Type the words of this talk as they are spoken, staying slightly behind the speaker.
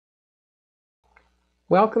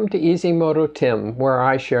Welcome to EZMotoTim, where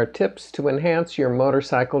I share tips to enhance your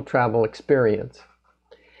motorcycle travel experience.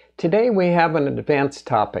 Today we have an advanced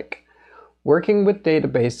topic, working with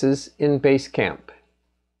databases in BaseCamp.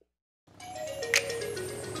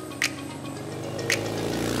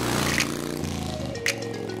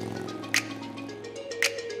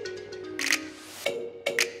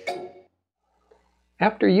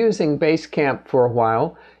 After using BaseCamp for a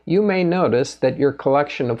while, you may notice that your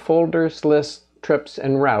collection of folders, lists, trips,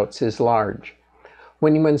 and routes is large.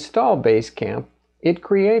 When you install BaseCamp, it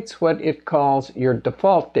creates what it calls your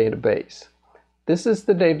default database. This is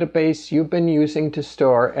the database you've been using to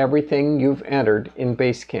store everything you've entered in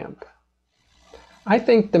BaseCamp. I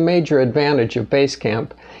think the major advantage of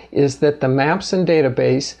BaseCamp is that the maps and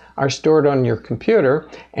database are stored on your computer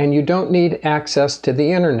and you don't need access to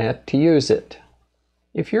the internet to use it.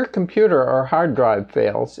 If your computer or hard drive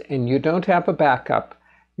fails and you don't have a backup,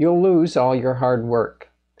 you'll lose all your hard work.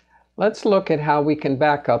 Let's look at how we can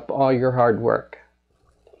back up all your hard work.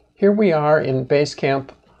 Here we are in BaseCamp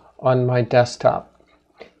on my desktop.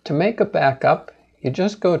 To make a backup, you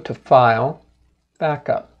just go to File,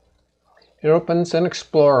 Backup. It opens an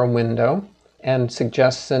Explorer window and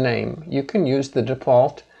suggests a name. You can use the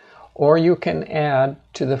default, or you can add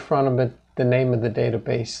to the front of it the name of the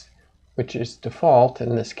database, which is default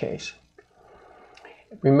in this case.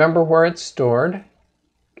 Remember where it's stored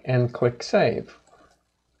and click Save.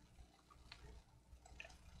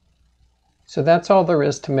 So that's all there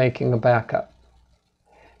is to making a backup.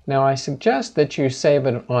 Now I suggest that you save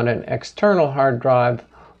it on an external hard drive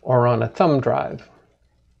or on a thumb drive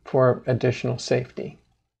for additional safety.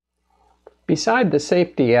 Beside the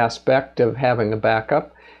safety aspect of having a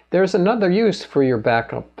backup, there's another use for your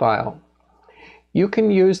backup file. You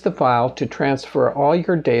can use the file to transfer all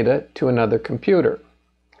your data to another computer.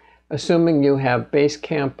 Assuming you have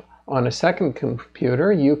BaseCamp on a second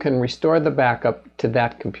computer, you can restore the backup to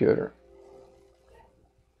that computer.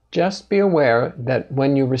 Just be aware that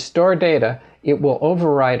when you restore data, it will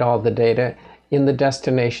overwrite all the data in the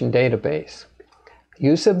destination database.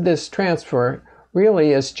 Use of this transfer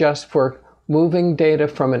really is just for moving data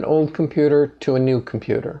from an old computer to a new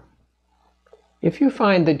computer. If you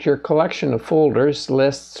find that your collection of folders,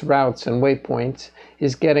 lists, routes, and waypoints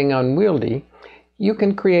is getting unwieldy, you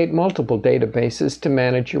can create multiple databases to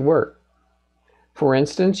manage your work. For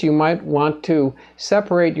instance, you might want to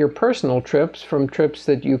separate your personal trips from trips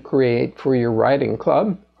that you create for your riding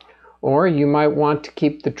club, or you might want to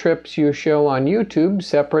keep the trips you show on YouTube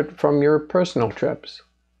separate from your personal trips.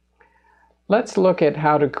 Let's look at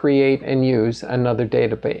how to create and use another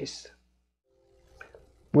database.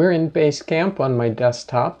 We're in BaseCamp on my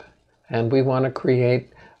desktop, and we want to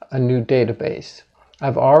create a new database.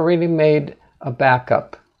 I've already made a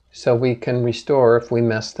backup so we can restore if we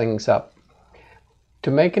mess things up.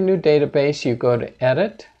 To make a new database, you go to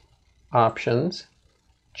Edit, Options,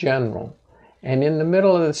 General, and in the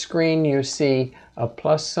middle of the screen you see a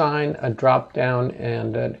plus sign, a drop down,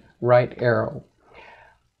 and a right arrow.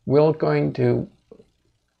 We're going to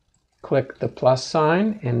click the plus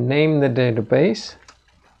sign and name the database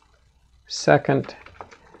Second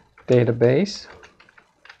Database,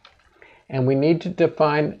 and we need to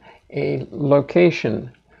define a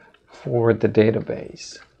location for the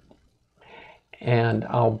database. And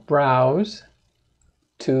I'll browse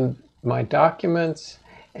to my documents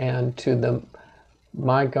and to the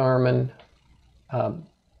My Garmin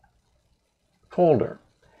folder.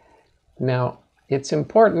 Now, it's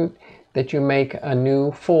important that you make a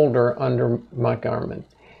new folder under My Garmin.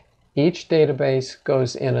 Each database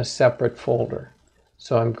goes in a separate folder.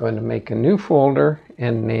 So I'm going to make a new folder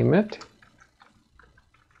and name it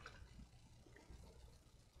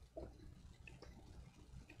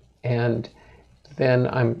and then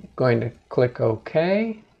I'm going to click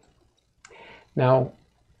OK. Now,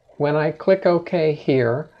 when I click OK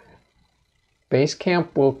here,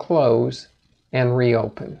 BaseCamp will close and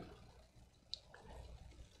reopen.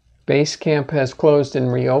 BaseCamp has closed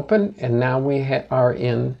and reopened, and now we are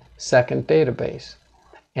in Second Database.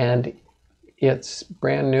 And it's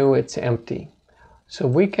brand new, it's empty. So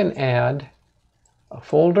we can add a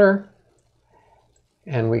folder,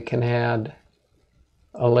 and we can add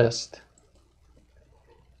a list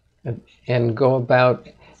and go about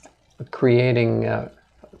creating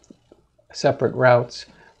separate routes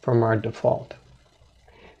from our default.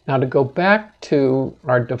 Now to go back to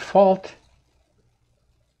our default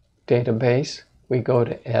database, we go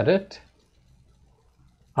to Edit,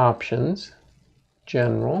 Options,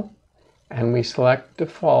 General, and we select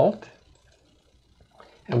Default.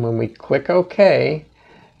 And when we click OK,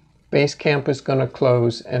 BaseCamp is going to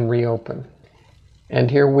close and reopen. And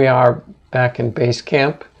here we are back in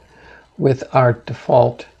BaseCamp with our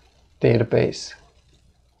default database.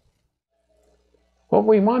 What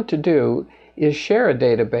we want to do is share a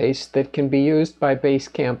database that can be used by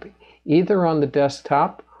BaseCamp either on the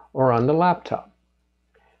desktop or on the laptop.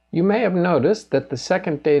 You may have noticed that the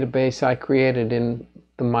second database I created in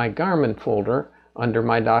the My Garmin folder under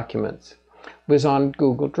My Documents was on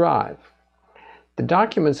Google Drive. The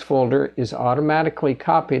Documents folder is automatically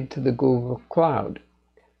copied to the Google Cloud.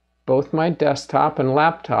 Both my desktop and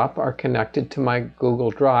laptop are connected to my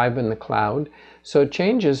Google Drive in the cloud, so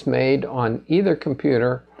changes made on either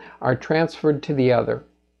computer are transferred to the other.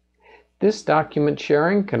 This document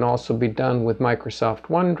sharing can also be done with Microsoft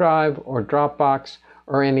OneDrive or Dropbox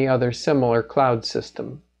or any other similar cloud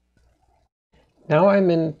system. Now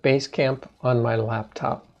I'm in BaseCamp on my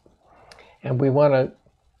laptop, and we want to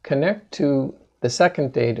connect to the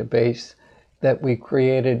second database that we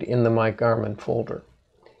created in the My Garmin folder.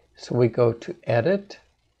 So we go to Edit,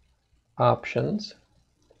 Options,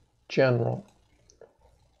 General,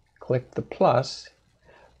 click the plus.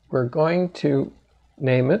 We're going to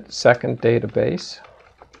name it Second Database.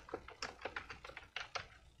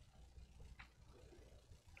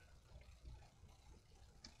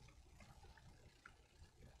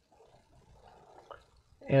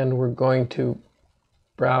 And we're going to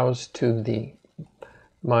browse to the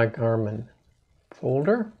My Garmin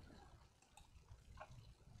folder.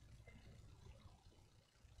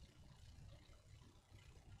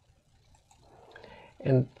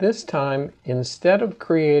 And this time, instead of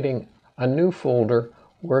creating a new folder,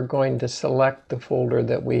 we're going to select the folder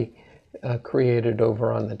that we created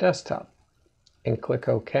over on the desktop. And click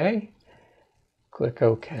OK. Click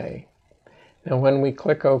OK. Now when we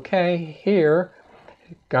click OK here,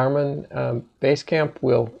 Garmin BaseCamp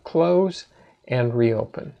will close and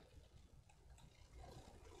reopen.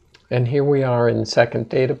 And here we are in second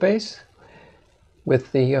database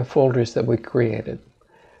with the folders that we created.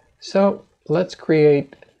 So let's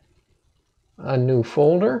create a new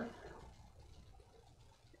folder,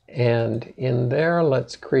 and in there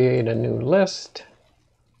let's create a new list.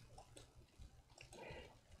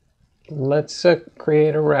 Let's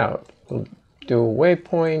create a route. We'll do a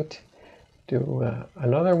waypoint, do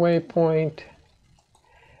another waypoint.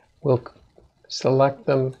 We'll select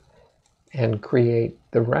them and create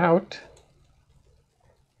the route,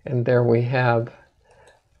 and there we have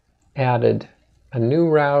added a new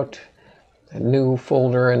route, a new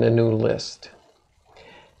folder, and a new list.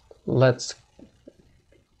 Let's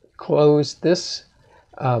close this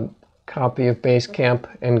copy of BaseCamp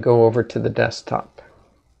and go over to the desktop.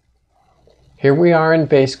 Here we are in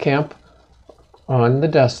BaseCamp on the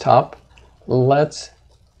desktop. Let's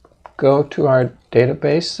go to our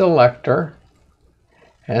database selector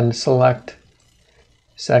and select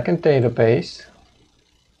Second Database.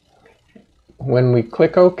 When we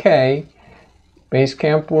click OK,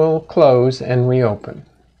 BaseCamp will close and reopen.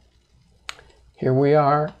 Here we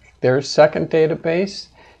are. There's Second Database.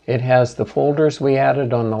 It has the folders we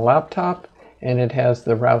added on the laptop, and it has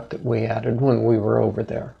the route that we added when we were over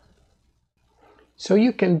there. So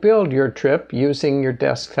you can build your trip using your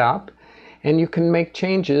desktop, and you can make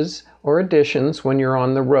changes or additions when you're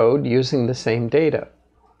on the road using the same data.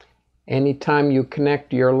 Anytime you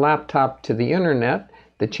connect your laptop to the internet,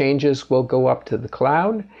 the changes will go up to the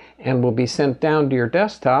cloud and will be sent down to your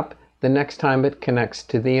desktop the next time it connects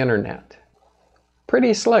to the internet.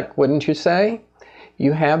 Pretty slick, wouldn't you say?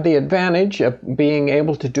 You have the advantage of being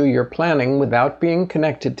able to do your planning without being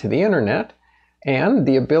connected to the internet, and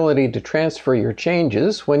the ability to transfer your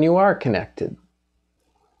changes when you are connected.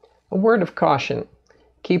 A word of caution: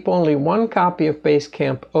 keep only one copy of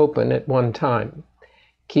BaseCamp open at one time.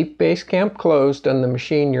 Keep BaseCamp closed on the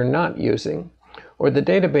machine you're not using, or the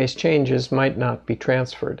database changes might not be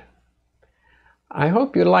transferred. I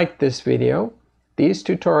hope you liked this video. These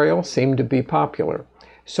tutorials seem to be popular,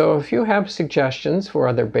 so if you have suggestions for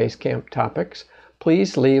other BaseCamp topics,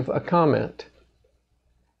 please leave a comment.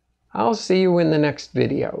 I'll see you in the next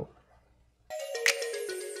video.